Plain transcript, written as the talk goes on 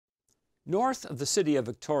North of the city of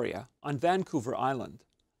Victoria, on Vancouver Island,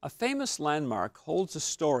 a famous landmark holds a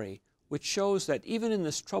story which shows that even in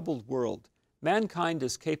this troubled world, mankind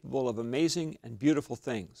is capable of amazing and beautiful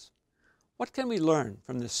things. What can we learn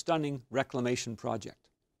from this stunning reclamation project?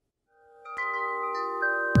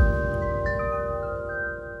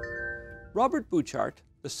 Robert Butchart,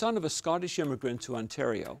 the son of a Scottish immigrant to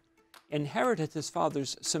Ontario, inherited his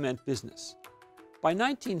father's cement business. By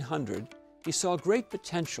 1900, he saw great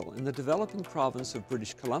potential in the developing province of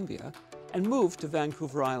British Columbia and moved to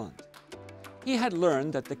Vancouver Island. He had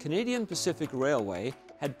learned that the Canadian Pacific Railway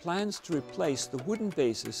had plans to replace the wooden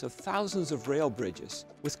bases of thousands of rail bridges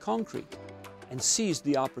with concrete and seized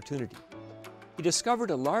the opportunity. He discovered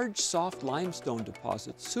a large soft limestone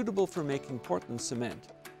deposit suitable for making Portland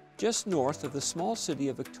cement just north of the small city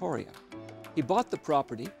of Victoria. He bought the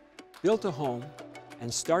property, built a home,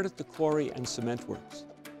 and started the quarry and cement works.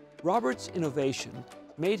 Robert's innovation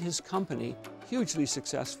made his company hugely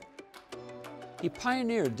successful. He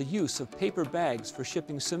pioneered the use of paper bags for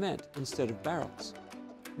shipping cement instead of barrels,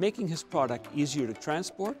 making his product easier to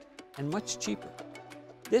transport and much cheaper.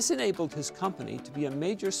 This enabled his company to be a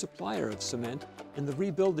major supplier of cement in the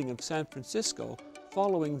rebuilding of San Francisco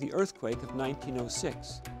following the earthquake of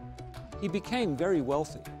 1906. He became very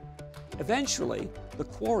wealthy. Eventually, the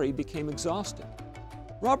quarry became exhausted.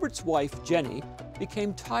 Robert's wife, Jenny,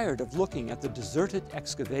 became tired of looking at the deserted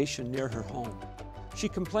excavation near her home. She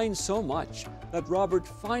complained so much that Robert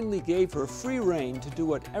finally gave her free rein to do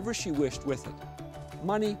whatever she wished with it,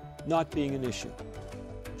 money not being an issue.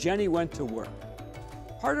 Jenny went to work.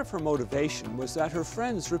 Part of her motivation was that her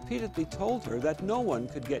friends repeatedly told her that no one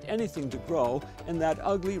could get anything to grow in that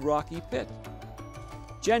ugly, rocky pit.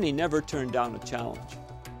 Jenny never turned down a challenge,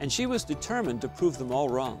 and she was determined to prove them all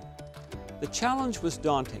wrong. The challenge was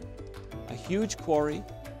daunting. A huge quarry,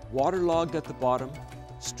 waterlogged at the bottom,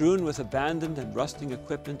 strewn with abandoned and rusting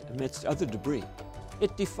equipment amidst other debris.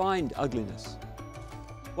 It defined ugliness.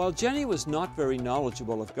 While Jenny was not very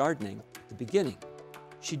knowledgeable of gardening at the beginning,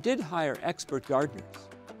 she did hire expert gardeners.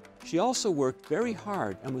 She also worked very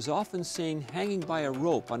hard and was often seen hanging by a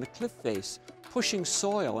rope on a cliff face, pushing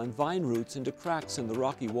soil and vine roots into cracks in the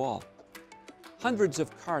rocky wall. Hundreds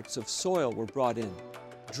of carts of soil were brought in,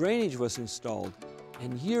 drainage was installed,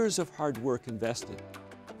 and years of hard work invested.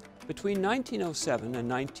 Between 1907 and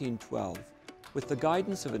 1912, with the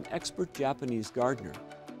guidance of an expert Japanese gardener,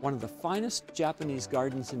 one of the finest Japanese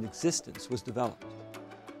gardens in existence was developed.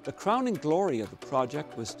 The crowning glory of the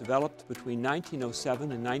project was developed between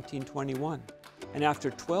 1907 and 1921, and after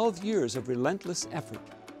 12 years of relentless effort,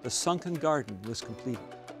 the sunken garden was completed.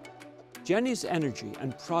 Jenny's energy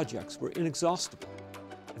and projects were inexhaustible,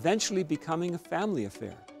 eventually becoming a family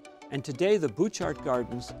affair, and today the Butchart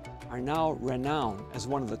Gardens are now renowned as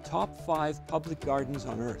one of the top 5 public gardens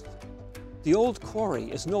on Earth. The old quarry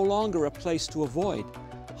is no longer a place to avoid.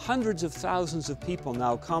 Hundreds of thousands of people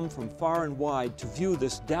now come from far and wide to view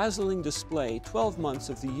this dazzling display 12 months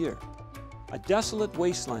of the year. A desolate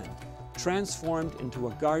wasteland transformed into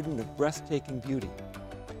a garden of breathtaking beauty.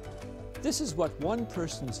 This is what one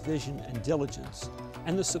person's vision and diligence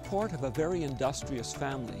and the support of a very industrious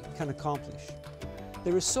family can accomplish.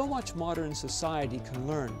 There is so much modern society can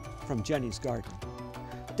learn from Jenny's garden.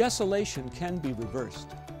 Desolation can be reversed.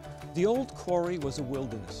 The old quarry was a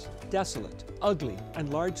wilderness, desolate, ugly,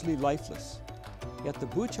 and largely lifeless. Yet the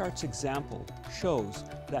Butchart's example shows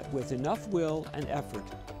that with enough will and effort,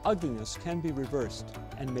 ugliness can be reversed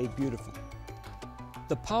and made beautiful.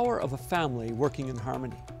 The power of a family working in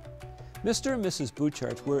harmony. Mr. and Mrs.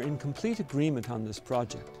 Butchart were in complete agreement on this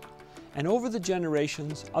project, and over the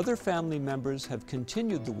generations, other family members have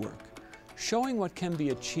continued the work, showing what can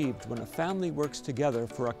be achieved when a family works together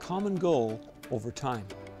for a common goal over time.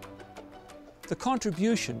 The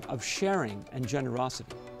contribution of sharing and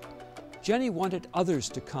generosity. Jenny wanted others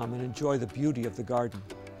to come and enjoy the beauty of the garden,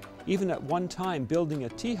 even at one time building a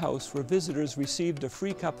tea house where visitors received a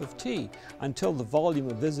free cup of tea until the volume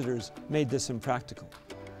of visitors made this impractical.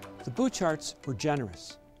 The Butcharts were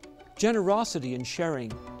generous. Generosity and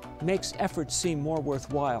sharing makes effort seem more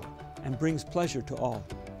worthwhile and brings pleasure to all.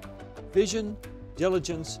 Vision,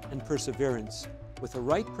 diligence, and perseverance with a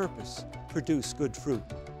right purpose produce good fruit.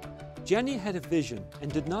 Jenny had a vision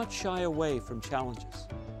and did not shy away from challenges.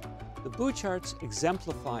 The Butcharts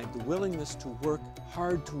exemplified the willingness to work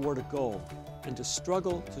hard toward a goal and to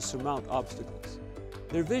struggle to surmount obstacles.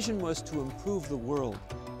 Their vision was to improve the world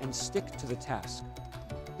and stick to the task.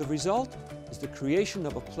 The result is the creation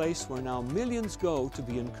of a place where now millions go to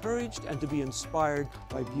be encouraged and to be inspired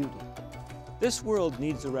by beauty. This world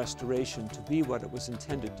needs a restoration to be what it was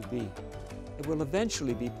intended to be. it will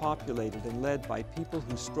eventually be populated and led by people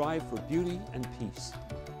who strive for beauty and peace,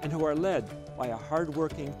 and who are led by a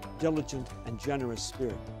hard-working, diligent, and generous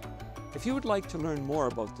spirit. If you would like to learn more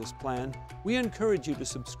about this plan, we encourage you to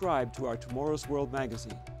subscribe to our Tomorrow's World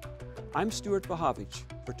magazine. I'm Stuart Vahavich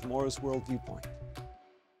for Tomorrow's World Viewpoint.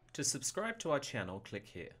 To subscribe to our channel, click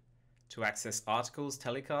here. To access articles,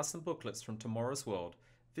 telecasts and booklets from Tomorrow's World,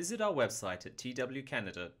 visit our website at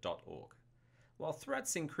twcanada.org. While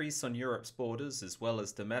threats increase on Europe's borders as well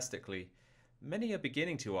as domestically, many are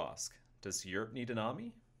beginning to ask, does Europe need an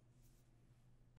army?